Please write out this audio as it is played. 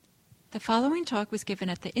The following talk was given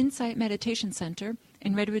at the Insight Meditation Center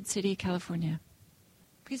in Redwood City, California.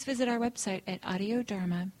 Please visit our website at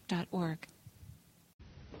audiodharma.org.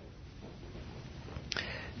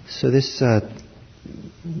 So this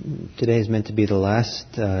today is meant to be the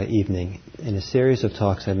last evening in a series of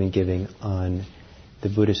talks I've been giving on the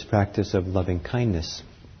Buddhist practice of loving kindness.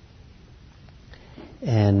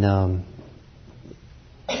 And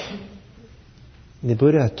the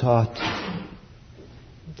Buddha taught...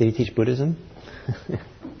 Did he teach Buddhism?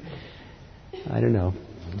 I don't know.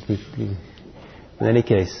 In any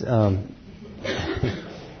case,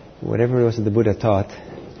 whatever it was that the Buddha taught,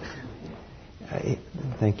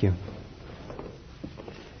 thank you.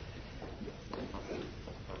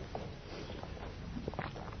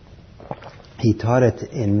 He taught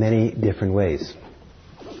it in many different ways.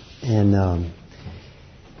 And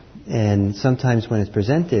sometimes when it's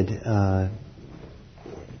presented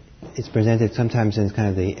sometimes in kind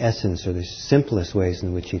of the essence or the simplest ways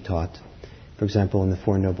in which he taught. For example, in the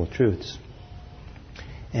Four Noble Truths.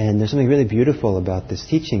 And there's something really beautiful about this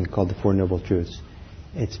teaching called the Four Noble Truths.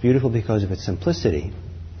 It's beautiful because of its simplicity,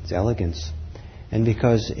 its elegance, and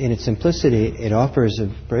because in its simplicity it offers a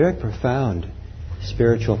very profound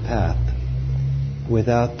spiritual path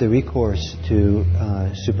without the recourse to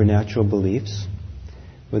supernatural beliefs,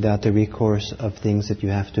 without the recourse of things that you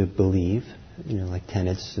have to believe, like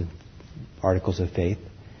tenets and articles of faith.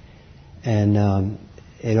 And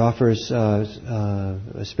it offers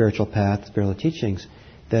a spiritual path, spiritual teachings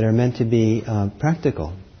that are meant to be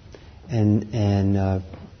practical and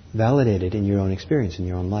validated in your own experience, in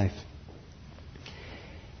your own life.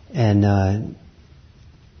 And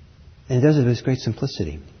it does it with great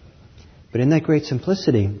simplicity. But in that great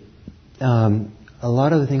simplicity, a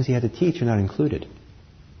lot of the things he had to teach are not included.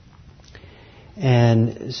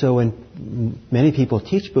 And so when many people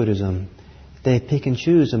teach Buddhism, they pick and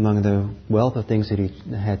choose among the wealth of things that he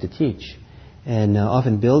had to teach, and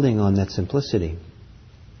often building on that simplicity.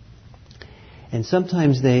 And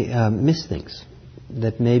sometimes they miss things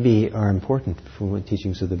that maybe are important for the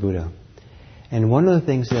teachings of the Buddha. And one of the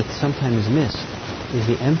things that sometimes is missed is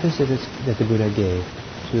the emphasis that the Buddha gave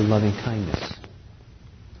to loving kindness,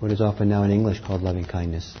 what is often now in English called loving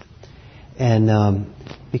kindness. And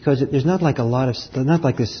because there's not like not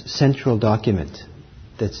like this central document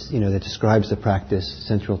that's that describes the practice,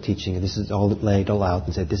 central teaching, and this is all laid all out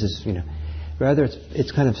and said this is rather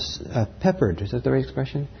it's kind of peppered. Is that the right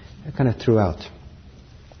expression? Kind of throughout.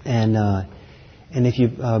 And if you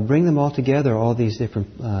bring them all together, all these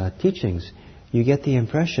different teachings, you get the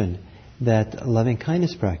impression that loving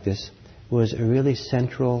kindness practice was a really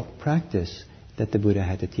central practice that the Buddha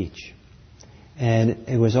had to teach. And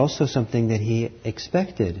it was also something that he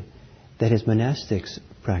expected that his monastics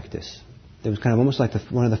practice. It was kind of almost like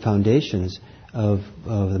one of the foundations of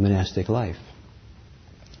the monastic life.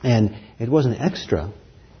 And it wasn't extra,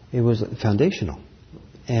 it was foundational.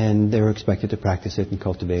 And they were expected to practice it and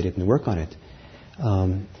cultivate it and work on it.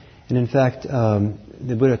 And in fact,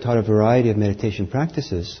 the Buddha taught a variety of meditation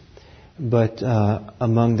practices, but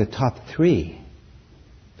among the top 3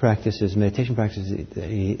 meditation practices that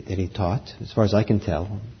he taught, as far as I can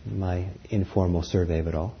tell, my informal survey of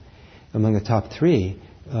it all, among the top 3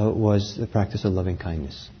 was the practice of loving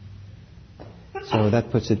kindness. So that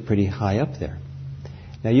puts it pretty high up there.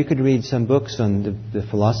 Now you could read some books on the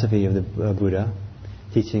philosophy of the Buddha,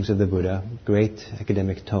 teachings of the Buddha, great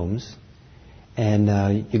academic tomes,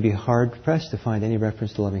 and you'd be hard pressed to find any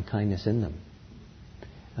reference to loving kindness in them,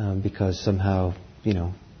 because somehow,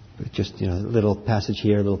 just a little passage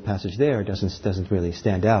here, a little passage there doesn't really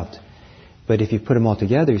stand out. But if you put them all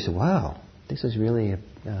together, you say, "Wow, this is really a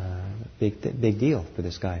big deal for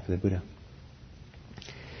this guy, for the Buddha."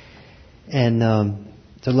 And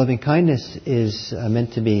so loving kindness is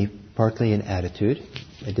meant to be partly an attitude,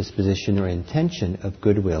 a disposition or intention of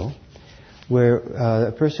goodwill, where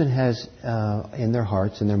a person has in their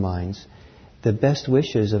hearts and their minds the best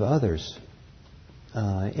wishes of others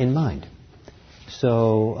in mind.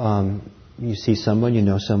 So you see someone, you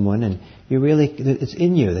know someone, and it's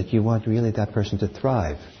in you that you want really that person to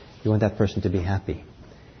thrive. You want that person to be happy.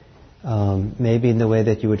 Maybe in the way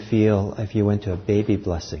that you would feel if you went to a baby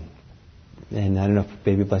blessing. And I don't know if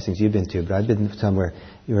baby blessings you've been to, but I've been somewhere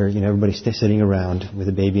where everybody's sitting around with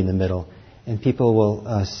a baby in the middle, and people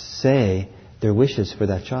will say their wishes for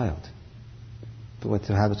that child. What's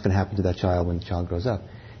going to happen to that child when the child grows up.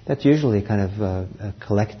 That's usually kind of a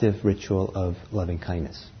collective ritual of loving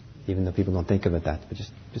kindness, even though people don't think of it that. But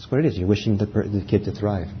just what it is. You're wishing the kid to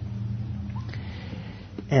thrive.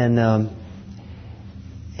 And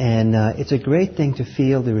it's a great thing to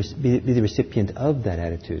feel be the recipient of that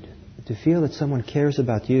attitude. to feel that someone cares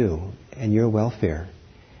about you and your welfare.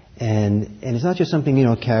 And it's not just something,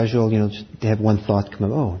 casual, just they have one thought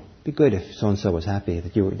come up, oh, it'd be good if so-and-so was happy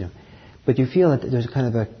that you were, But you feel that there's kind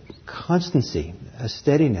of a constancy, a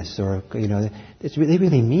steadiness, or, they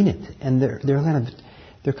really mean it. And they're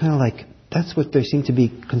kind of like, that's what they seem to be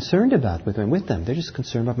concerned about with them. They're just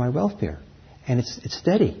concerned about my welfare. And it's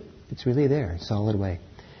steady. It's really there, in a solid way.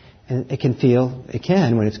 And it can,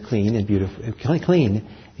 when it's clean and beautiful,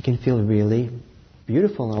 it can feel really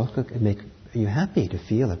beautiful and also make you happy to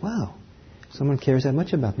feel that, wow, someone cares that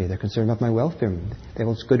much about me. They're concerned about my welfare. They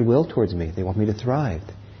have goodwill towards me. They want me to thrive.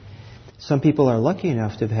 Some people are lucky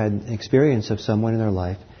enough to have had an experience of someone in their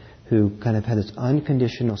life who kind of had this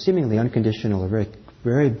seemingly unconditional, or very,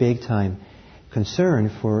 very big time concern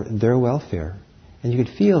for their welfare. And you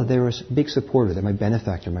could feel they were a big supporter. They're my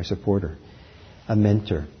benefactor, my supporter, a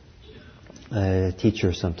mentor, a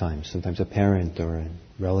teacher sometimes a parent or a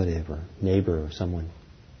relative or neighbor or someone.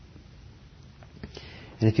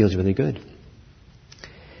 And it feels really good.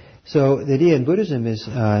 So the idea in Buddhism is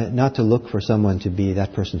not to look for someone to be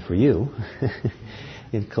that person for you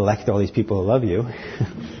and collect all these people who love you.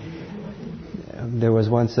 There was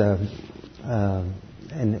once a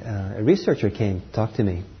researcher came to talk to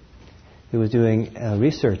me who was doing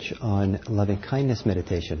research on loving-kindness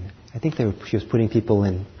meditation. I think she was putting people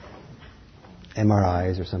in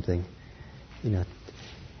MRIs or something,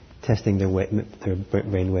 testing their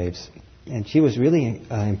brain waves. And she was really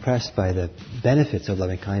impressed by the benefits of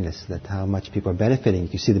loving-kindness, that how much people are benefiting.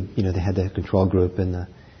 You see, they had the control group and the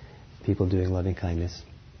people doing loving-kindness.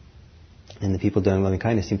 And the people doing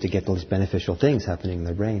loving-kindness seemed to get all these beneficial things happening in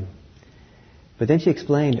their brain. But then she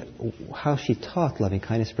explained how she taught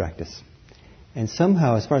loving-kindness practice. And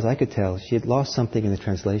somehow, as far as I could tell, she had lost something in the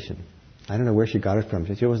translation. I don't know where she got it from.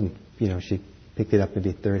 She wasn't, she picked it up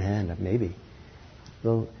maybe third hand, maybe.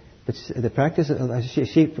 Well, but the practice,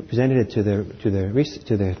 she presented it to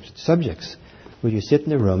the subjects, where you sit in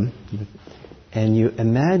the room and you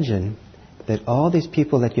imagine that all these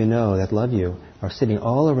people that you know that love you are sitting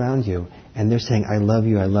all around you, and they're saying, "I love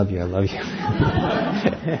you, I love you, I love you."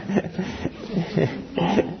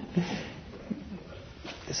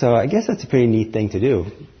 So I guess that's a pretty neat thing to do,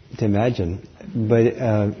 to imagine.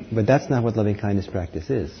 But that's not what loving-kindness practice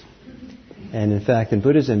is. And in fact, in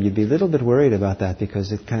Buddhism, you'd be a little bit worried about that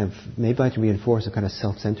because it kind of may might reinforce a kind of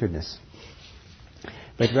self-centeredness.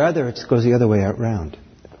 But rather, it goes the other way around,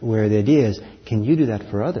 where the idea is, can you do that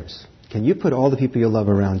for others? Can you put all the people you love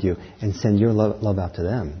around you and send your love out to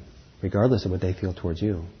them, regardless of what they feel towards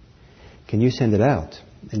you? Can you send it out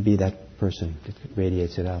and be that person that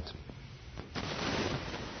radiates it out?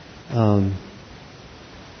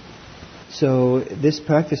 So this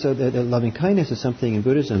practice of the loving-kindness is something in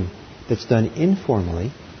Buddhism that's done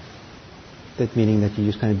informally, that meaning that you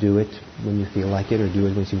just kind of do it when you feel like it, or do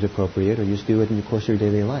it when it seems appropriate, or you just do it in the course of your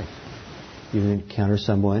daily life. You encounter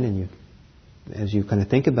someone, and as you kind of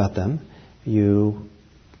think about them, you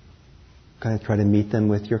kind of try to meet them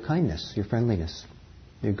with your kindness, your friendliness,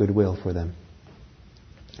 your goodwill for them.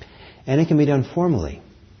 And it can be done formally.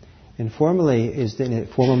 And formally is in a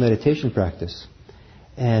formal meditation practice.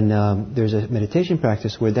 And there's a meditation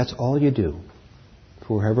practice where that's all you do,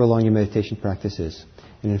 for however long your meditation practice is.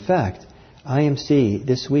 And in fact, IMC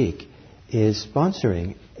this week is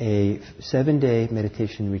sponsoring a 7-day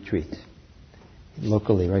meditation retreat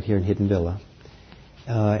locally, right here in Hidden Villa.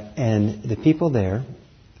 And the people there,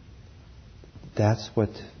 that's what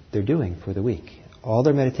they're doing for the week. All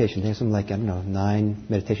their meditation, there's something like, 9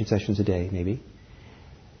 meditation sessions a day, maybe.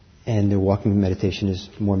 And their walking meditation is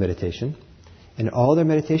more meditation. And all their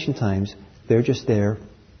meditation times, they're just there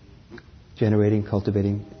generating,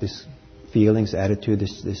 cultivating this feelings, attitude,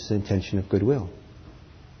 this intention of goodwill.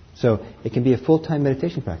 So it can be a full-time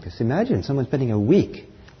meditation practice. Imagine someone spending a week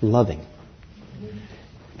loving.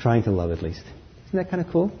 Trying to love, at least. Isn't that kind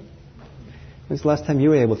of cool? When's the last time you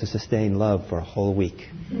were able to sustain love for a whole week?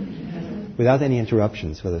 Without any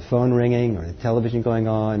interruptions, whether the phone ringing or the television going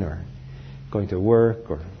on or going to work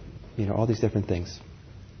or, all these different things.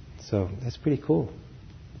 So that's pretty cool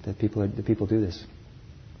that people do this.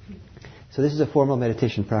 So this is a formal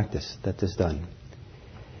meditation practice that is done.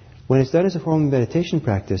 When it's done as a formal meditation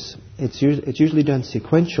practice, it's usually done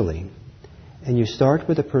sequentially. And you start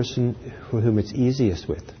with the person for whom it's easiest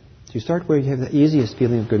with. So you start where you have the easiest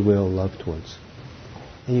feeling of goodwill, love towards.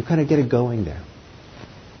 And you kind of get it going there.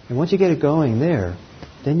 And once you get it going there,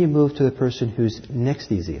 then you move to the person who's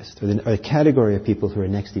next easiest, or a category of people who are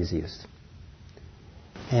next easiest.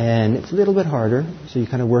 And it's a little bit harder, so you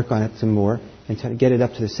kind of work on it some more and try to get it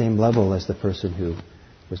up to the same level as the person who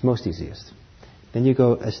was most easiest. Then you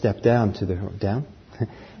go a step down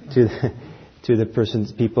to the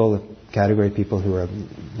person's people, category of people who are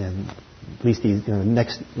least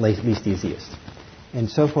easiest. And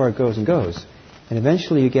so far it goes and goes. And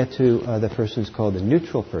eventually you get to the person who's called the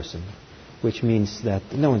neutral person, which means that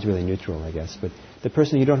no one's really neutral, I guess, but the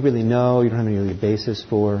person you don't really know, you don't have any real basis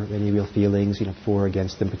for, any real feelings, for or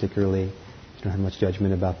against them particularly, you don't have much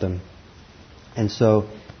judgment about them. And so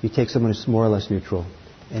you take someone who's more or less neutral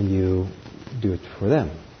and you do it for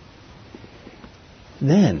them.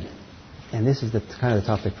 Then, and this is the kind of the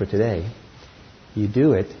topic for today, you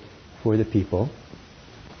do it for the people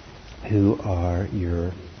who are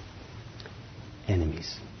your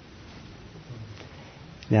enemies.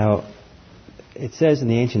 Now, it says in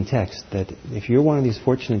the ancient text that if you're one of these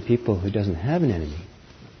fortunate people who doesn't have an enemy,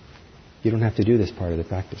 you don't have to do this part of the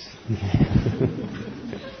practice.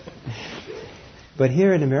 But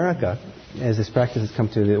here in America, as this practice has come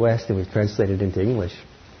to the West and we've translated into English,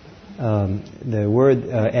 the word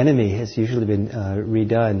enemy has usually been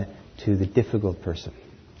redone to the difficult person.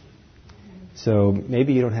 So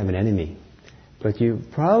maybe you don't have an enemy, but you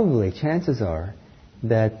probably, chances are,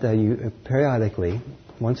 that you periodically,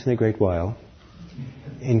 once in a great while,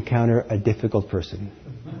 encounter a difficult person.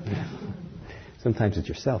 Sometimes it's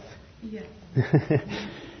yourself. Yeah.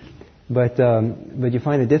 But you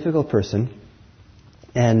find a difficult person,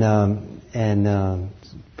 and the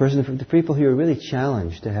people who are really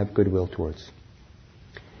challenged to have goodwill towards,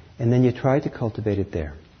 and then you try to cultivate it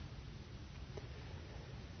there.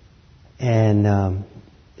 And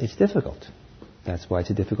it's difficult. That's why it's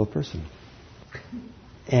a difficult person.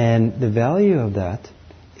 And the value of that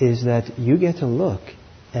is that you get to look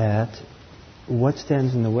at what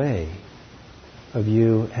stands in the way of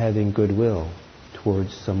you having goodwill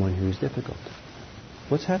towards someone who's difficult.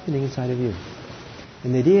 What's happening inside of you?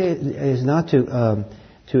 And the idea is not to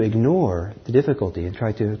ignore the difficulty and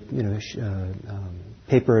try to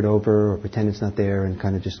paper it over or pretend it's not there and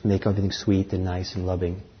kind of just make everything sweet and nice and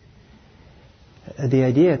loving. The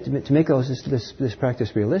idea, to make this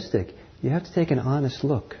practice realistic, you have to take an honest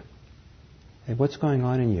look at what's going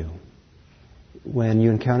on in you when you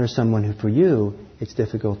encounter someone who, for you, it's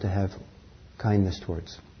difficult to have kindness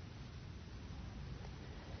towards.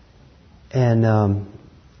 And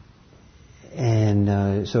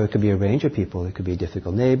so it could be a range of people. It could be a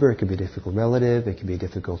difficult neighbor, it could be a difficult relative, it could be a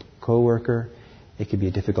difficult coworker, it could be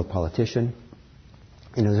a difficult politician.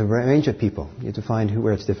 There's a range of people. You have to find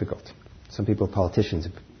where it's difficult. Some people, politicians,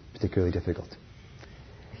 are particularly difficult.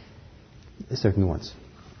 Certain ones.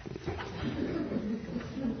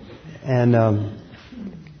 And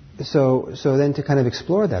so then to kind of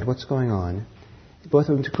explore that, what's going on, both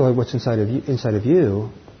of them to explore what's inside of you,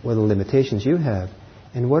 what are the limitations you have,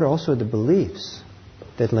 and what are also the beliefs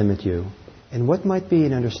that limit you, and what might be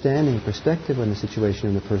an understanding, perspective on the situation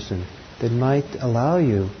and the person that might allow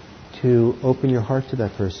you to open your heart to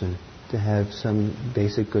that person, to have some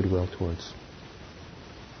basic goodwill towards.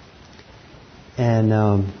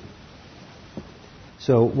 And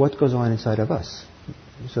so what goes on inside of us?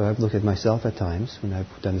 So I've looked at myself at times when I've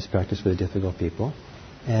done this practice with difficult people,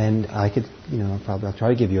 and I could, I'll try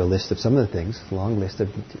to give you a list of some of the things, a long list of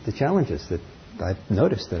the challenges that I've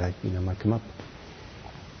noticed that might come up.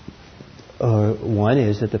 One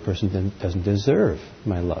is that the person doesn't deserve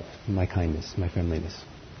my love, my kindness, my friendliness.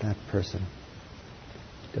 That person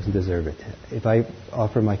doesn't deserve it. If I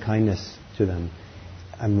offer my kindness to them,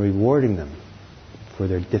 I'm rewarding them for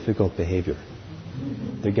their difficult behavior.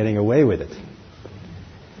 They're getting away with it.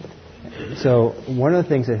 So one of the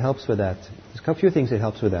things that helps with that, there's a few things that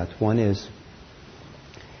helps with that. One is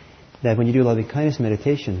that when you do loving kindness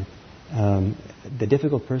meditation, the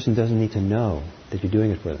difficult person doesn't need to know that you're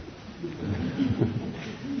doing it for them.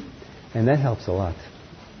 And that helps a lot,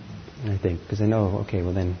 I think, because I know, okay,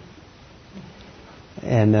 well then.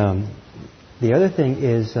 And the other thing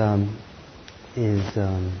is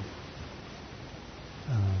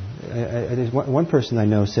there's one person I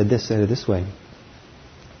know said it this way.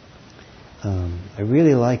 I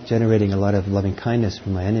really like generating a lot of loving kindness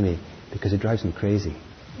from my enemy because it drives him crazy.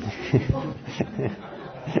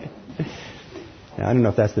 Now, I don't know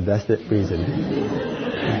if that's the best reason.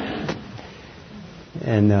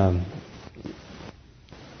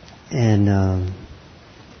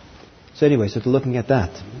 So anyway, so looking at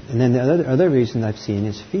that. And then the other reason I've seen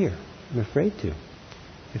is fear. I'm afraid to.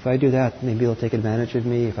 If I do that, maybe they'll take advantage of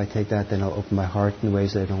me. If I take that, then I'll open my heart in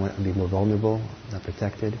ways that I don't want to be more vulnerable, not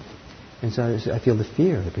protected. And so I feel the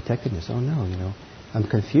fear, the protectedness. Oh no, I'm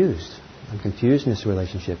confused. I'm confused in this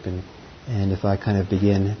relationship. And if I kind of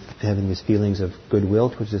begin having these feelings of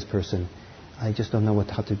goodwill towards this person, I just don't know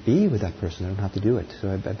how to be with that person. I don't know how to do it.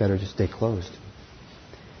 So I better just stay closed.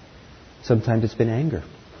 Sometimes it's been anger.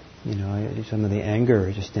 Some of the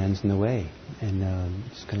anger just stands in the way, and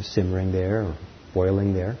it's kind of simmering there or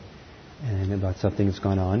boiling there, and about something that's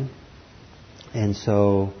gone on. And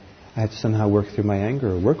so I have to somehow work through my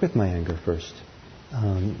anger, or work with my anger first.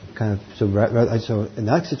 So in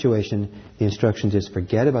that situation, the instructions is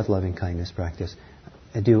forget about loving kindness practice,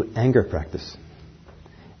 and do anger practice,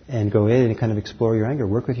 and go in and kind of explore your anger,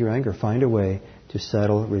 work with your anger, find a way to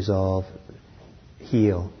settle, resolve,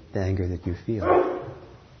 heal the anger that you feel.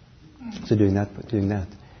 So doing that.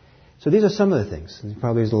 So these are some of the things.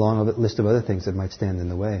 Probably there's a long list of other things that might stand in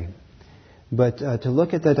the way. But to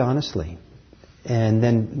look at that honestly, and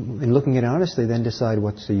then in looking at it honestly, then decide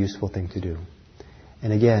what's the useful thing to do.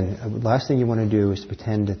 And again, the last thing you want to do is to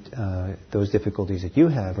pretend that those difficulties that you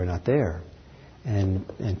have are not there, and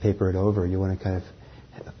paper it over. You want to kind of,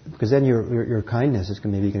 because then your kindness is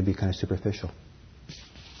maybe going to be kind of superficial.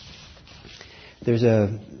 There's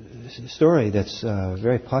a story that's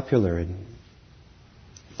very popular in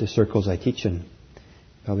the circles I teach in.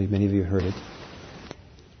 Probably many of you heard it.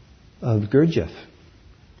 Of Gurdjieff.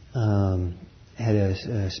 Had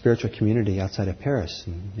a spiritual community outside of Paris,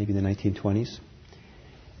 in maybe the 1920s.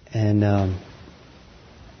 And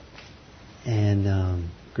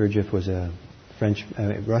Gurdjieff was a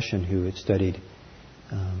Russian who had studied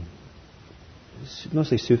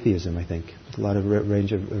mostly Sufism, I think, a lot of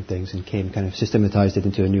range of things, and kind of systematized it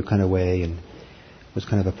into a new kind of way, and was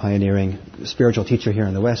kind of a pioneering spiritual teacher here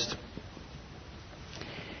in the West.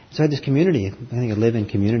 So I had this community, I think a live-in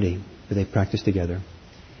community, where they practiced together.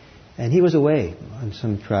 And he was away on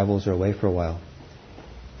some travels or away for a while.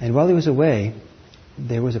 And while he was away,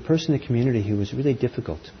 there was a person in the community who was really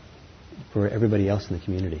difficult for everybody else in the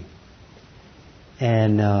community.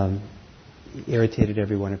 And irritated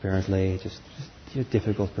everyone apparently, just a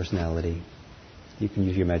difficult personality. You can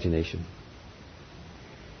use your imagination,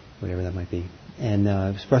 whatever that might be. And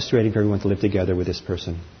it was frustrating for everyone to live together with this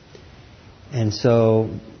person. And so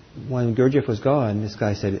when Gurdjieff was gone, this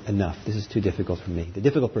guy said, enough, this is too difficult for me. The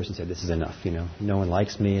difficult person said, this is enough, no one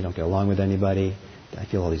likes me, I don't get along with anybody, I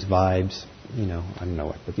feel all these vibes, I don't know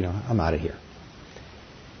what, but I'm out of here.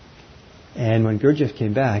 And when Gurdjieff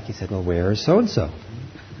came back, he said, well, where is so-and-so?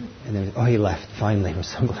 And then, he left, finally, I'm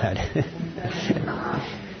so glad.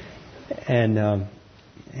 And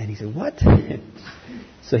he said, what?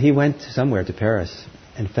 So he went somewhere to Paris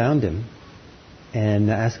and found him and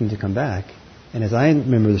asked him to come back. And as I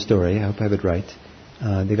remember the story, I hope I have it right,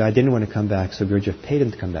 the guy didn't want to come back, so Gurdjieff paid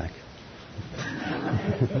him to come back.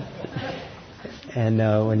 And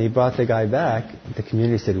when he brought the guy back, the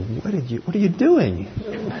community said, what are you doing?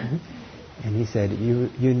 And he said,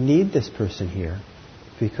 you need this person here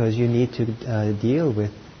because you need to deal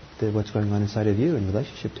with what's going on inside of you in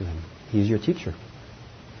relationship to him. He's your teacher.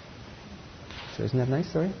 So isn't that a nice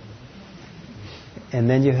story? And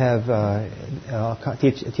then you have a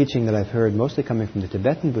teaching that I've heard mostly coming from the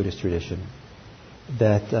Tibetan Buddhist tradition,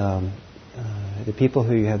 that the people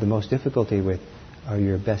who you have the most difficulty with are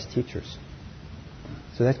your best teachers.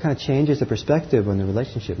 So that kind of changes the perspective on the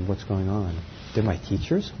relationship and what's going on. They're my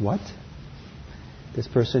teachers? What? This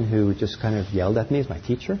person who just kind of yelled at me is my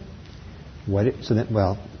teacher?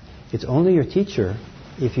 It's only your teacher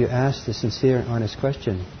if you ask the sincere and honest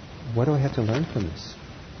question, what do I have to learn from this?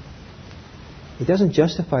 It doesn't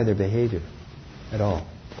justify their behavior at all.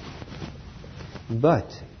 But,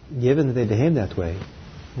 given that they behave that way,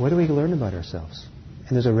 what do we learn about ourselves?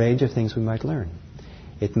 And there's a range of things we might learn.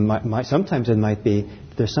 Sometimes it might be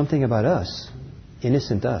there's something about us,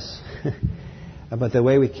 innocent us, about the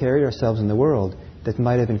way we carry ourselves in the world that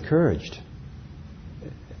might have encouraged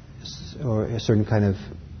or a certain kind of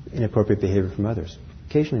inappropriate behavior from others.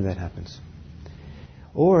 Occasionally that happens.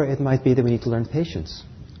 Or it might be that we need to learn patience.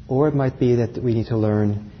 Or it might be that we need to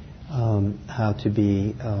learn how to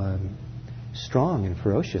be strong and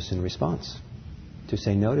ferocious in response, to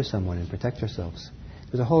say no to someone and protect ourselves.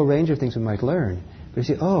 There's a whole range of things we might learn. But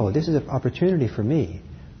you see, this is an opportunity for me,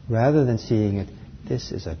 rather than seeing it,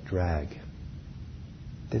 this is a drag.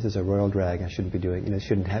 This is a royal drag I shouldn't be doing, it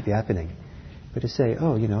shouldn't be happening. But to say,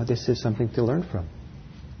 this is something to learn from.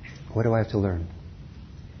 What do I have to learn?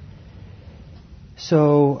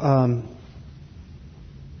 So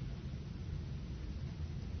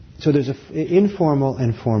there's informal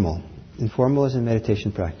and formal. Informal is a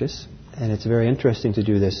meditation practice, and it's very interesting to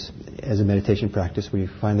do this as a meditation practice where you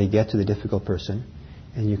finally get to the difficult person,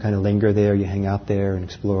 and you kind of linger there, you hang out there and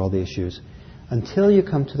explore all the issues, until you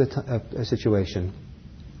come to a situation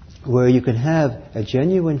where you can have a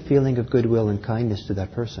genuine feeling of goodwill and kindness to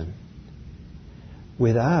that person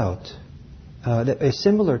without, that is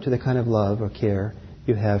similar to the kind of love or care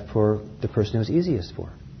you have for the person who's easiest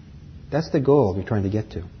for. That's the goal you're trying to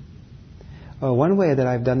get to. Oh, one way that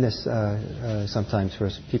I've done this sometimes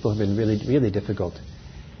for people who have been really, really difficult,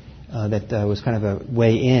 that was kind of a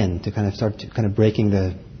way in to kind of start to kind of breaking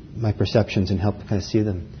my perceptions and help kind of see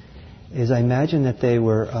them, is I imagine that they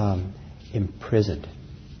were imprisoned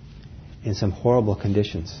in some horrible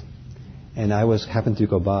conditions, and I happened to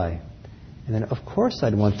go by, and then of course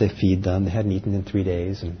I'd want to feed them. They hadn't eaten in 3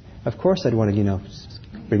 days, and of course I'd want to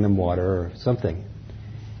bring them water or something,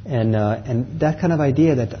 and that kind of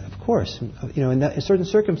idea that of course in certain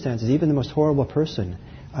circumstances, even the most horrible person,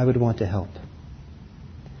 I would want to help.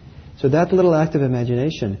 So that little act of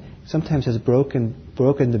imagination sometimes has broken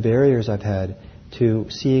the barriers I've had to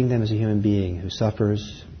seeing them as a human being who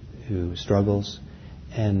suffers, who struggles,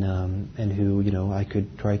 and who I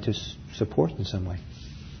could try to support in some way.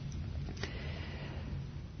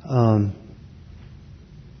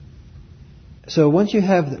 So once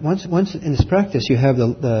in this practice you have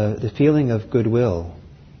the feeling of goodwill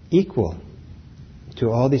equal to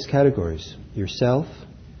all these categories: yourself,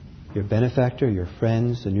 your benefactor, your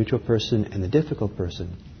friends, the neutral person, and the difficult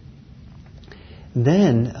person.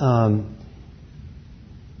 Then I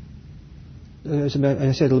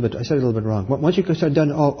said a little bit wrong. Once you start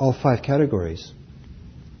done all 5 categories,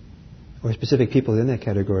 or specific people in that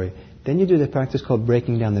category, then you do the practice called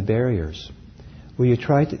breaking down the barriers, where you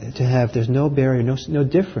try to have, there's no barrier, no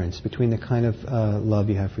difference between the kind of love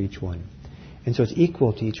you have for each one. And so it's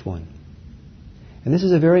equal to each one. And this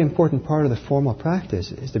is a very important part of the formal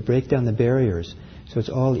practice, is to break down the barriers so it's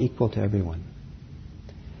all equal to everyone.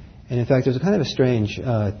 And in fact, there's a kind of a strange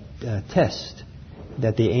test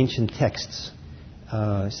that the ancient texts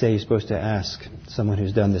say you're supposed to ask someone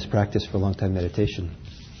who's done this practice for a long time meditation.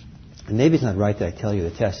 And maybe it's not right that I tell you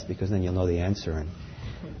the test, because then you'll know the answer. And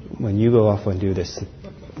when you go off and do this,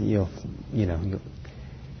 you'll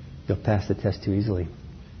pass the test too easily.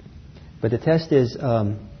 But the test is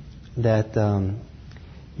that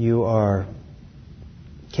you are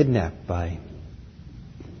kidnapped by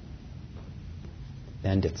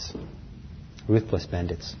bandits, ruthless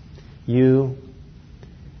bandits. You,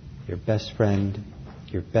 your best friend,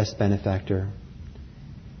 your best benefactor,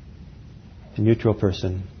 a neutral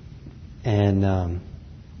person, and an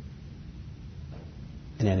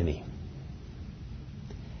enemy.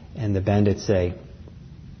 And the bandits say,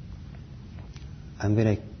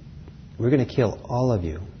 we're going to kill all of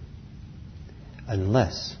you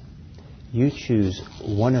unless you choose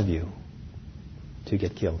one of you to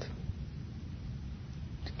get killed.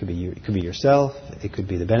 It could be you, it could be yourself, it could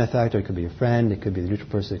be the benefactor, it could be your friend, it could be the neutral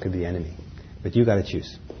person, it could be the enemy. But you got to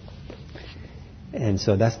choose. And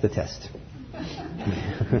so that's the test.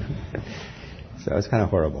 So it's kind of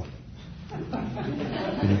horrible.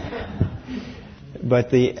 But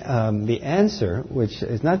the answer, which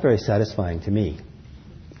is not very satisfying to me,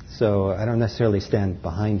 so I don't necessarily stand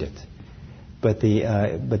behind it, but the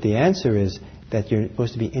answer is that you're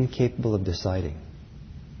supposed to be incapable of deciding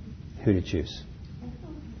who to choose.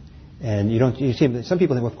 And you see, some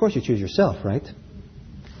people think, well, of course you choose yourself, right?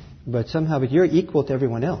 But you're equal to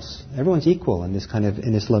everyone else. Everyone's equal in this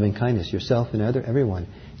loving kindness, yourself and everyone.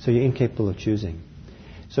 So you're incapable of choosing.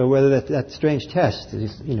 So whether that strange test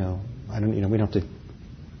is, we don't have to,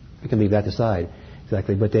 we can leave that aside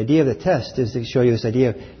exactly. But the idea of the test is to show you this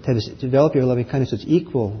idea to develop your loving kindness so it's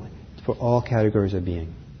equal for all categories of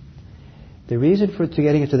being. The reason for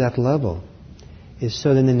getting it to that level is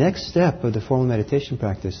so then the next step of the formal meditation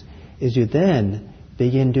practice is you then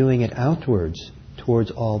begin doing it outwards towards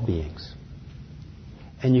all beings.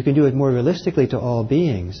 And you can do it more realistically to all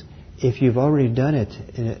beings if you've already done it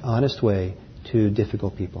in an honest way to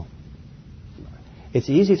difficult people. It's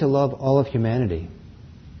easy to love all of humanity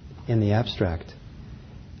in the abstract.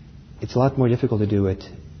 It's a lot more difficult to do it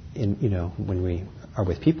when we are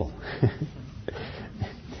with people.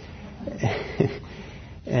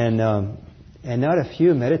 And not a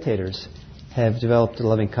few meditators have developed a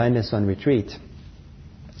loving kindness on retreat.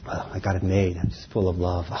 Oh, I got it made. I'm just full of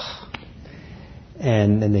love. Oh.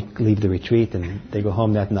 And then they leave the retreat and they go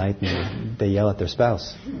home that night and they yell at their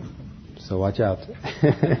spouse. So watch out.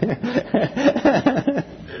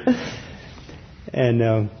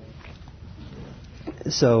 And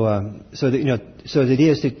so the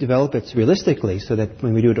idea is to develop it realistically, so that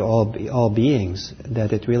when we do it to all beings,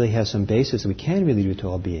 that it really has some basis. We can really do it to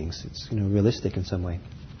all beings. It's realistic in some way.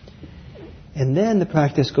 And then the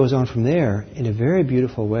practice goes on from there in a very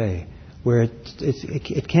beautiful way, where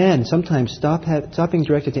it can sometimes stop being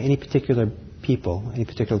directed to any particular people, any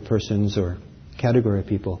particular persons or category of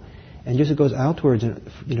people, and just it goes outwards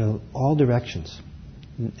in all directions.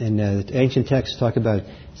 And the ancient texts talk about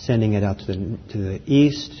sending it out to the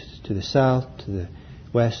east, to the south, to the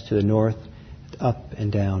west, to the north, up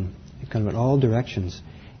and down, kind of in all directions.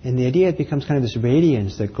 And the idea, it becomes kind of this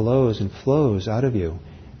radiance that glows and flows out of you,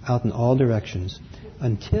 out in all directions,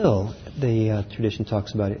 until the tradition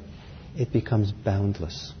talks about it, it becomes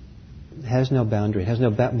boundless. It has no boundary. It has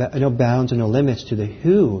no bounds and no limits to the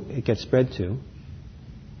who it gets spread to.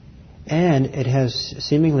 And it has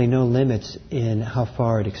seemingly no limits in how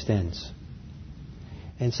far it extends.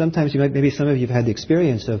 And sometimes maybe some of you have had the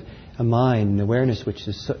experience of a mind, an awareness which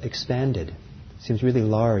is so expanded. It seems really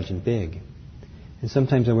large and big. And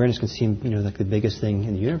sometimes awareness can seem, like the biggest thing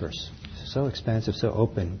in the universe. So expansive, so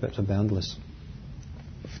open, but so boundless.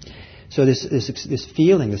 So this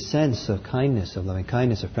feeling, this sense of kindness, of loving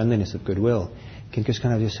kindness, of friendliness, of goodwill, can just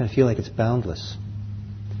kind of feel like it's boundless.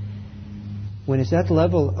 When it's that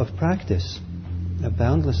level of practice, of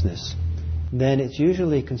boundlessness, then it's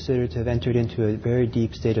usually considered to have entered into a very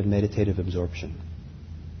deep state of meditative absorption.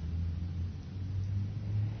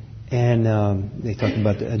 And they talk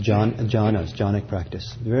about jhanic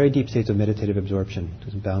practice, very deep states of meditative absorption,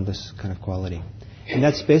 this boundless kind of quality. And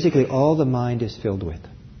that's basically all the mind is filled with.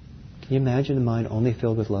 Can you imagine the mind only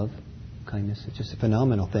filled with love, kindness? It's just a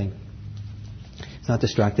phenomenal thing. It's not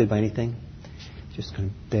distracted by anything, it's just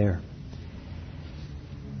kind of there.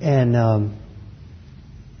 And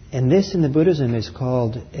this in the Buddhism is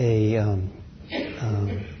called when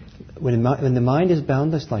the mind is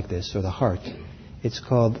boundless like this, or the heart, it's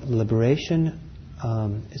called liberation.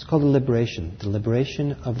 It's called the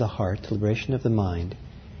liberation of the heart, the liberation of the mind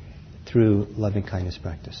through loving kindness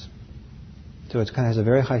practice. So it kind of has a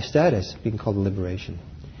very high status, being called the liberation.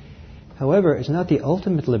 However, it's not the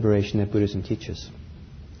ultimate liberation that Buddhism teaches.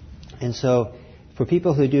 And so, for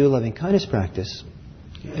people who do loving kindness practice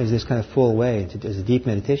as this kind of full way, as a deep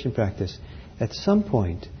meditation practice, at some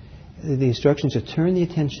point, the instructions are turn the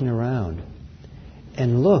attention around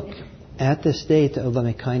and look at the state of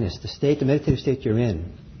loving kindness, the meditative state you're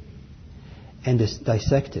in, and just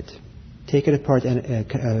dissect it. Take it apart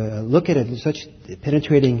and look at it in such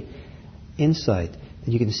penetrating insight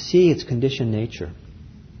that you can see its conditioned nature.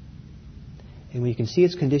 And when you can see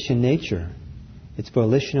its conditioned nature, its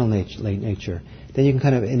volitional nature, then you can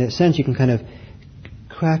kind of, in a sense, you can kind of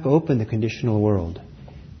crack open the conditional world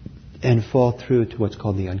and fall through to what's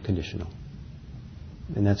called the unconditional.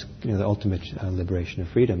 And that's the ultimate liberation of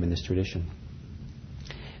freedom in this tradition.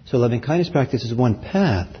 So loving kindness practice is one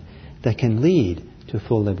path that can lead to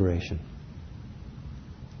full liberation.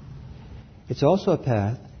 It's also a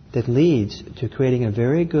path that leads to creating a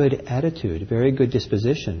very good attitude, a very good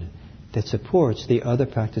disposition that supports the other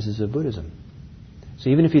practices of Buddhism. So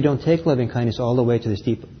even if you don't take loving kindness all the way to this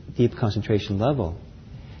deep concentration level,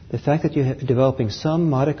 the fact that you're developing some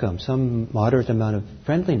modicum, some moderate amount of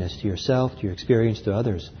friendliness to yourself, to your experience, to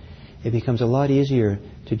others, it becomes a lot easier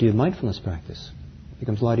to do mindfulness practice. It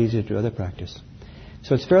becomes a lot easier to do other practice.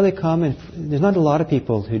 So it's fairly common. There's not a lot of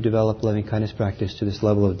people who develop loving kindness practice to this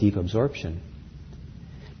level of deep absorption.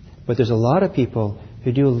 But there's a lot of people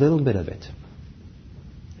who do a little bit of it,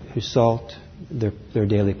 who salt their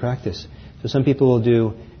daily practice. So some people will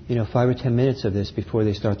do 5 or 10 minutes of this before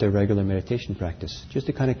they start their regular meditation practice, just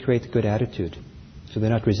to kind of create a good attitude, so they're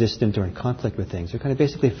not resistant or in conflict with things. They're kind of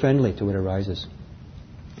basically friendly to what arises.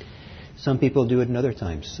 Some people do it in other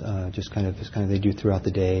times, just kind of they do throughout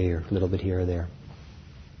the day, or a little bit here or there.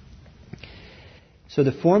 So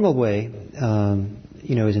the formal way,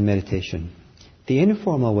 is in meditation. The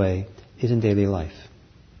informal way is in daily life.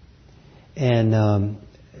 And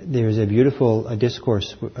there's a beautiful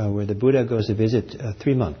discourse where the Buddha goes to visit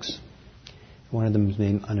 3 monks. One of them is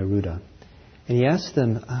named Anuruddha. And he asks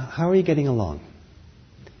them, how are you getting along?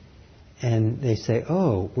 And they say,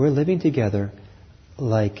 we're living together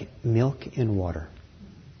like milk in water.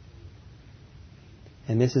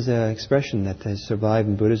 And this is an expression that has survived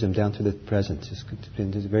in Buddhism down to the present. It's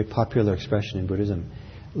a very popular expression in Buddhism,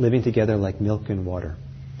 living together like milk in water.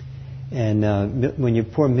 And when you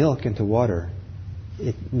pour milk into water,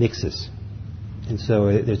 it mixes. And so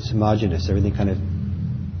it's homogeneous. Everything kind of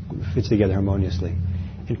fits together harmoniously.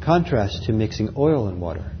 In contrast to mixing oil and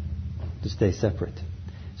water to stay separate.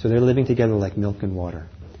 So they're living together like milk and water.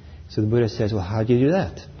 So the Buddha says, well, how do you do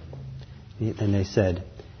that? And they said,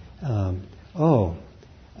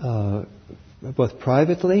 both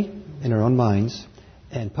privately in our own minds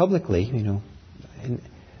and publicly,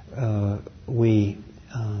 we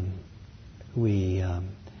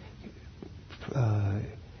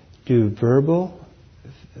do verbal,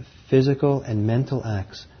 physical, and mental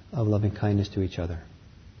acts of loving kindness to each other.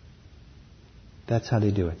 That's how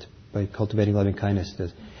they do it, by cultivating loving kindness.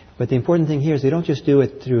 But the important thing here is they don't just do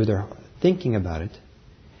it through their thinking about it,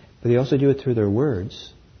 but they also do it through their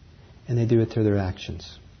words, and they do it through their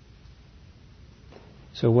actions.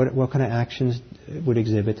 So what kind of actions would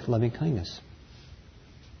exhibit loving kindness?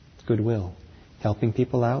 Goodwill. Helping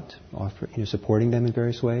people out, supporting them in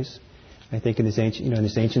various ways. I think in this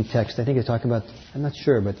ancient text, I think they're talking about, I'm not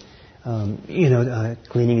sure, but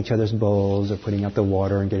cleaning each other's bowls or putting out the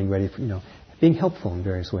water and getting ready for, being helpful in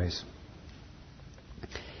various ways.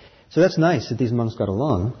 So that's nice that these monks got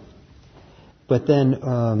along. But then,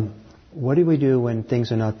 what do we do when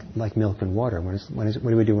things are not like milk and water? What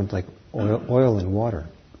do we do when it's like oil and water?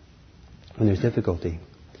 When there's difficulty?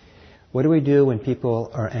 What do we do when people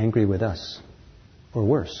are angry with us? Or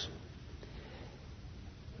worse?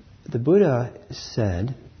 The Buddha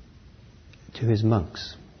said to his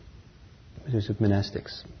monks, his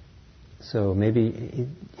monastics, so maybe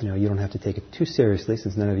you don't have to take it too seriously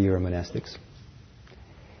since none of you are monastics.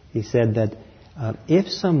 He said that if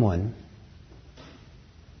someone,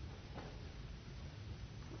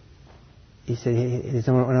 it's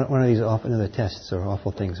one of these another tests or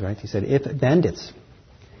awful things, right? He said, if bandits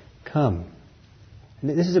come,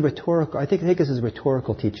 and this is a rhetorical, I think this is a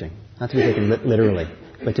rhetorical teaching, not to be taken literally,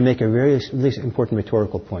 but to make a very really important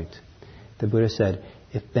rhetorical point. The Buddha said,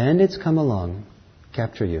 if bandits come along,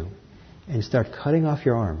 capture you, and start cutting off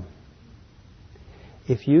your arm,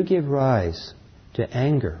 if you give rise to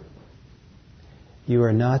anger, you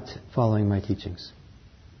are not following my teachings.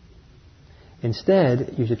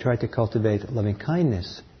 Instead, you should try to cultivate loving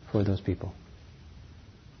kindness for those people.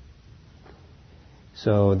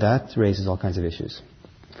 So that raises all kinds of issues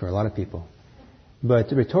for a lot of people.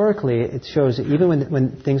 But rhetorically, it shows that even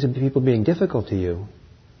when things are people being difficult to you,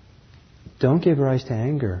 don't give rise to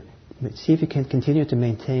anger. But see if you can continue to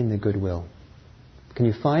maintain the goodwill. Can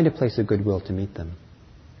you find a place of goodwill to meet them?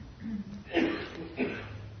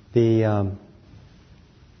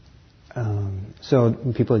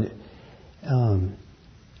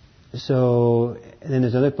 So then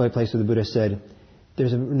there's another place where the Buddha said,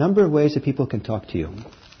 there's a number of ways that people can talk to you.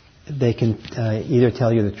 They can either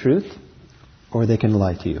tell you the truth, or they can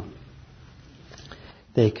lie to you.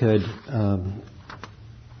 They could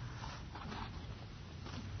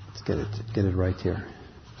let's get it right here.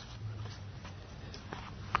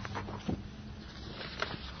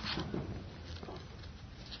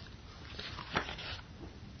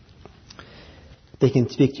 They can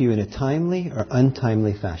speak to you in a timely or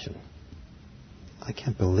untimely fashion. I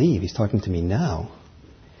can't believe he's talking to me now.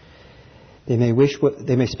 They may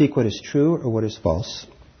speak what is true or what is false.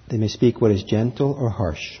 They may speak what is gentle or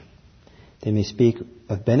harsh. They may speak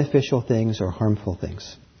of beneficial things or harmful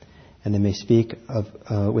things. And they may speak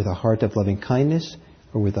with a heart of loving kindness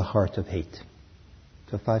or with a heart of hate.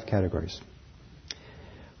 So 5 categories.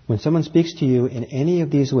 When someone speaks to you in any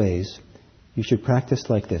of these ways, you should practice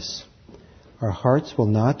like this. Our hearts will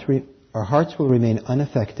remain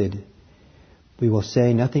unaffected. We will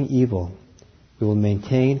say nothing evil. We will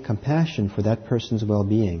maintain compassion for that person's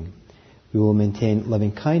well-being. We will maintain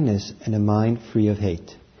loving kindness and a mind free of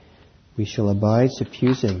hate. We shall abide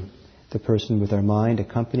suffusing the person with our mind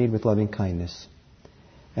accompanied with loving kindness.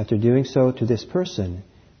 After doing so to this person,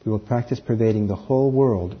 we will practice pervading the whole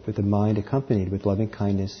world with a mind accompanied with loving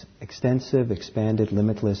kindness, extensive, expanded,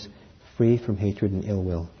 limitless, free from hatred and ill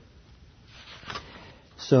will.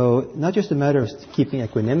 So, not just a matter of keeping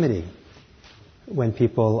equanimity when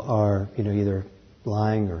people are, either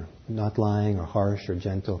lying or not lying, or harsh or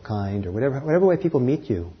gentle, kind, or whatever way people meet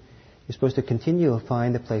you, you're supposed to continue to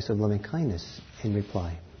find a place of loving kindness in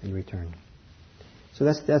reply, in return. So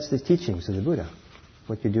that's the teachings of the Buddha.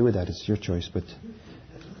 What you do with that is your choice, but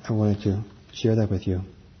I wanted to share that with you.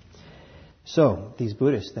 So, these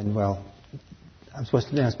Buddhists, then, I'm supposed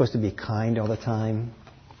to be kind all the time.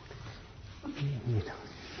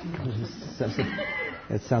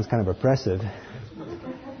 It sounds kind of oppressive,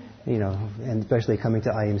 and especially coming to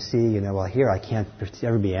IMC, here I can't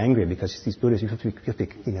ever be angry because these Buddhists,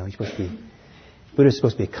 Buddha's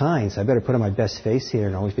supposed to be kind, so I better put on my best face here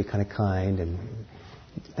and always be kind of kind and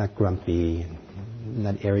not grumpy and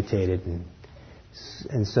not irritated.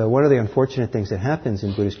 And so one of the unfortunate things that happens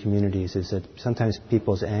in Buddhist communities is that sometimes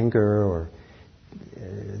people's anger or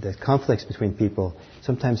the conflicts between people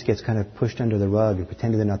sometimes gets kind of pushed under the rug and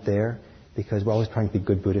pretended they're not there because we're always trying to be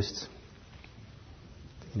good Buddhists.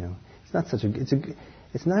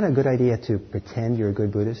 It's not a good idea to pretend you're a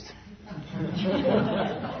good Buddhist.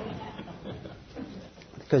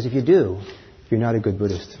 Because if you do, you're not a good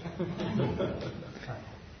Buddhist.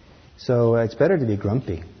 So it's better to be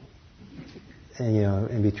grumpy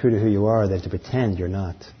and be true to who you are than to pretend you're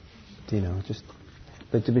not.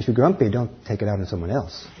 But if you're grumpy, don't take it out on someone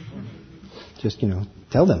else. Just,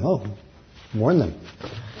 tell them, warn them.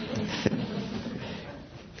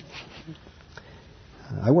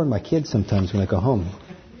 I warn my kids sometimes when I go home.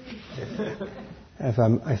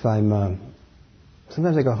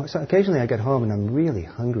 Sometimes occasionally I get home and I'm really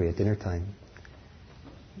hungry at dinner time.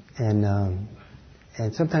 And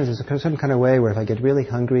sometimes there's some kind of way where if I get really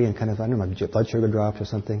hungry and kind of, I don't know, my blood sugar drops or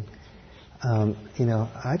something,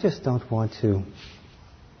 I just don't want to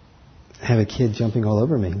have a kid jumping all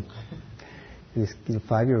over me. These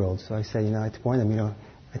 5-year-olds. So I say, I warn them,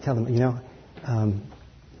 I tell them,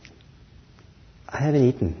 I haven't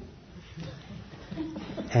eaten.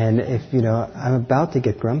 And if, I'm about to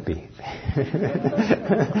get grumpy.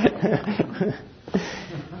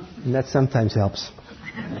 And that sometimes helps.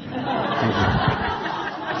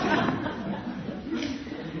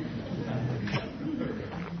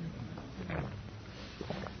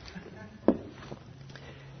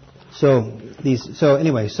 So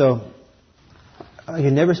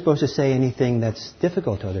you're never supposed to say anything that's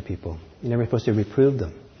difficult to other people. You're never supposed to reprove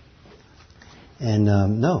them. And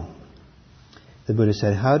no. The Buddha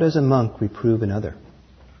said, how does a monk reprove another?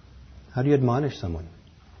 How do you admonish someone?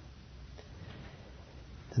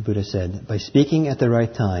 The Buddha said, by speaking at the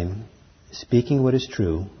right time, speaking what is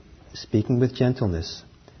true, speaking with gentleness,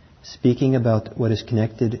 speaking about what is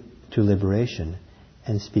connected to liberation,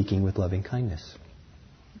 and speaking with loving kindness.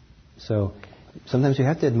 So sometimes you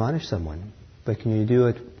have to admonish someone, but can you do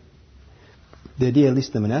it? The idea, at least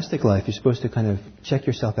in the monastic life, you're supposed to kind of check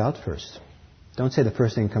yourself out first. Don't say the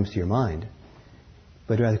first thing that comes to your mind,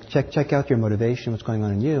 but rather check out your motivation, what's going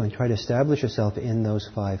on in you, and try to establish yourself in those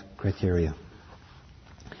 5 criteria.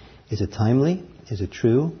 Is it timely? Is it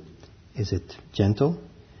true? Is it gentle?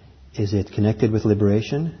 Is it connected with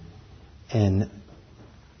liberation? And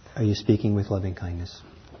are you speaking with loving kindness?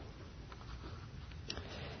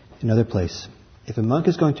 Another place. If a monk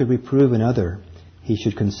is going to reprove another, he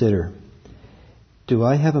should consider, do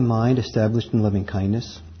I have a mind established in loving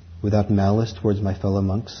kindness, without malice towards my fellow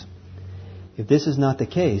monks? If this is not the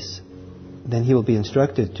case, then he will be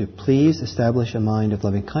instructed to please establish a mind of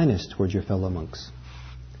loving kindness towards your fellow monks.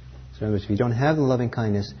 So in other words, if you don't have the loving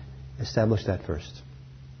kindness, establish that first.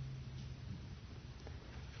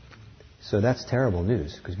 So that's terrible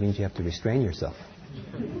news, because it means you have to restrain yourself.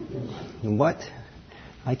 What?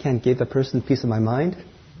 I can't give a person a piece of my mind?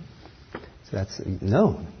 So that's,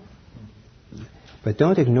 no. But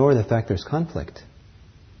don't ignore the fact there's conflict.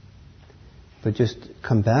 But just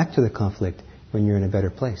come back to the conflict when you're in a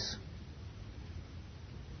better place.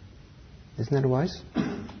 Isn't that wise?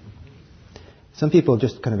 Some people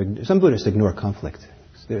just some Buddhists ignore conflict.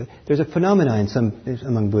 There's a phenomenon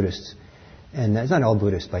among Buddhists, and it's not all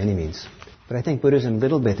Buddhists by any means, but I think Buddhism a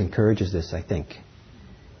little bit encourages this, I think,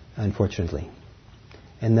 unfortunately.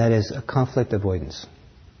 And that is a conflict avoidance.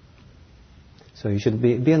 So you should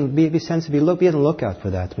be on the lookout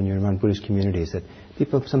for that when you're around Buddhist communities, that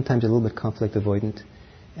people sometimes are a little bit conflict avoidant,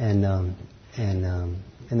 and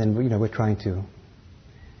then we're trying to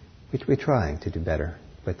do better,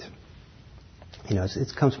 but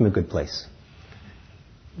it comes from a good place,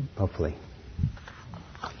 hopefully.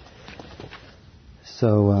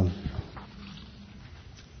 So,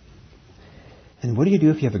 and what do you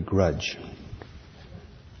do if you have a grudge?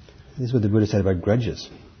 This is what the Buddha said about grudges.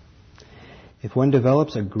 If one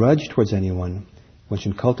develops a grudge towards anyone, one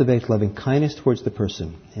should cultivate loving kindness towards the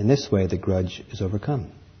person. In this way, the grudge is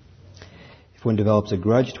overcome. If one develops a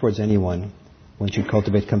grudge towards anyone, one should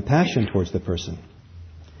cultivate compassion towards the person.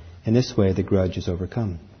 In this way, the grudge is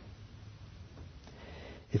overcome.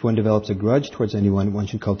 If one develops a grudge towards anyone, one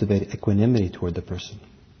should cultivate equanimity toward the person.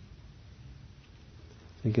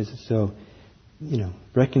 Because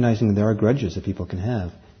recognizing that there are grudges that people can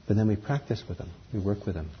have, but then we practice with them, we work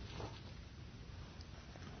with them.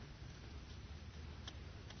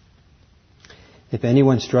 If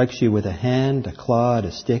anyone strikes you with a hand, a clod,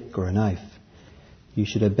 a stick, or a knife, you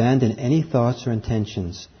should abandon any thoughts or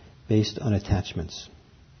intentions based on attachments.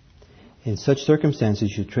 In such circumstances,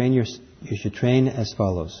 you should train as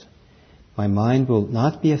follows. My mind will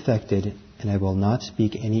not be affected, and I will not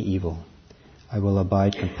speak any evil. I will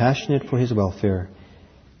abide compassionate for his welfare,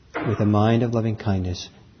 with a mind of loving kindness,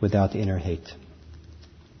 without inner hate.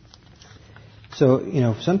 So,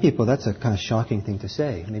 for some people that's a kind of shocking thing to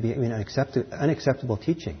say. Maybe unacceptable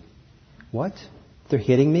teaching. What? They're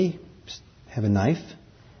hitting me? Have a knife?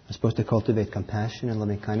 I'm supposed to cultivate compassion and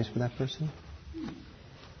loving kindness for that person?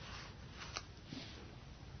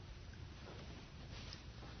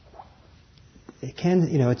 It can,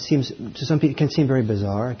 it seems, to some people, it can seem very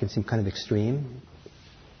bizarre. It can seem kind of extreme.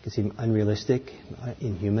 It can seem unrealistic,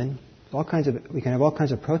 inhuman. We can have all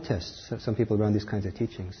kinds of protests, some people around these kinds of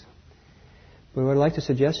teachings. But what I'd like to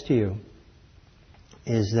suggest to you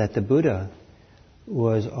is that the Buddha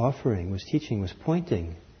was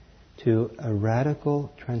pointing to a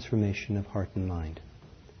radical transformation of heart and mind.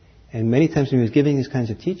 And many times when he was giving these kinds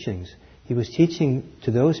of teachings, he was teaching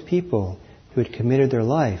to those people who had committed their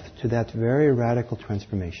life to that very radical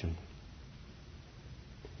transformation.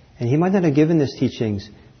 And he might not have given these teachings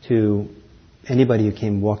to anybody who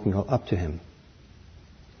came walking up to him.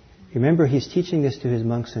 Remember, he's teaching this to his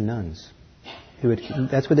monks and nuns.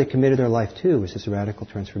 That's what they committed their life to, was this radical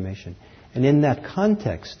transformation. And in that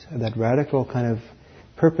context, of that radical kind of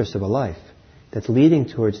purpose of a life that's leading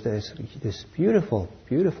towards this beautiful,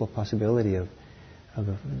 beautiful possibility of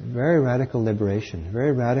a very radical liberation,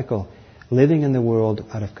 very radical living in the world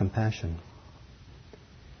out of compassion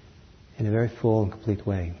in a very full and complete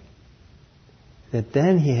way, that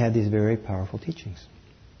then he had these very powerful teachings.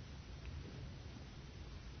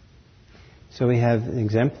 So we have an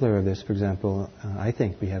exemplar of this, for example, I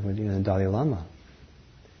think we have the Dalai Lama,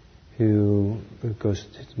 who goes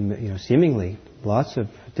to, seemingly lots of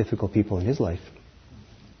difficult people in his life.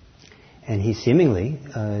 And he seemingly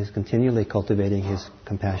is continually cultivating his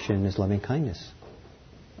compassion and his loving kindness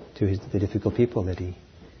to the difficult people that he's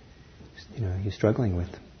struggling with.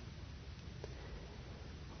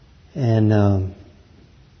 And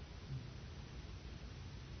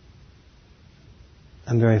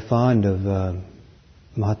I'm very fond of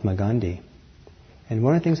Mahatma Gandhi. And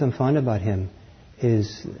one of the things I'm fond about him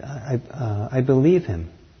is I believe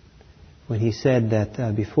him when he said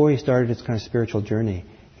that before he started his kind of spiritual journey,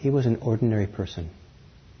 he was an ordinary person,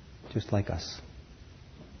 just like us.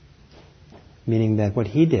 Meaning that what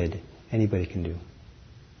he did, anybody can do.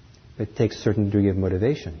 But it takes a certain degree of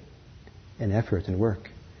motivation and effort and work.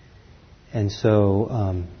 And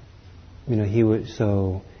so, he was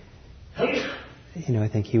so... I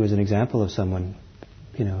think he was an example of someone,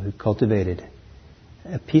 who cultivated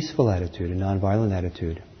a peaceful attitude, a nonviolent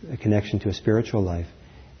attitude, a connection to a spiritual life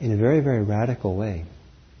in a very, very radical way.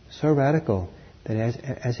 So radical that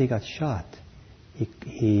as he got shot,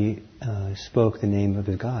 he spoke the name of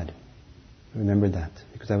his God. Remembered that,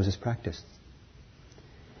 because that was his practice.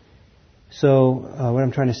 So what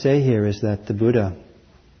I'm trying to say here is that the Buddha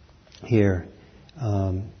here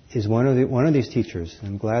is one of these teachers.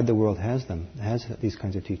 I'm glad the world has these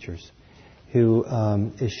kinds of teachers, who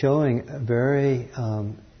is showing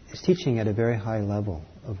is teaching at a very high level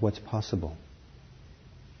of what's possible,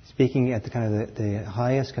 speaking at the kind of the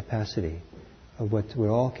highest capacity of what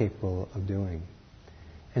we're all capable of doing,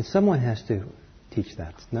 and someone has to teach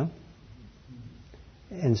that, no?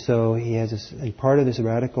 And so he has a part of this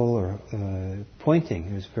radical or pointing.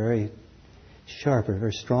 There's very sharp or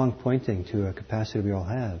very strong pointing to a capacity we all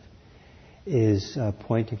have, is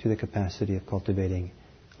pointing to the capacity of cultivating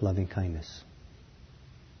loving kindness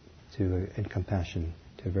and compassion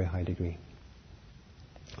to a very high degree.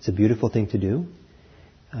 It's a beautiful thing to do.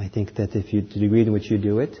 I think that the degree to which you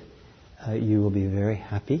do it, you will be very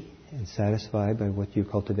happy and satisfied by what you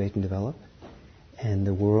cultivate and develop. And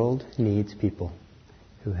the world needs people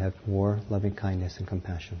who have more loving kindness and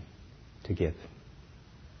compassion to give.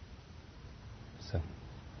 So,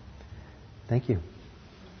 thank you.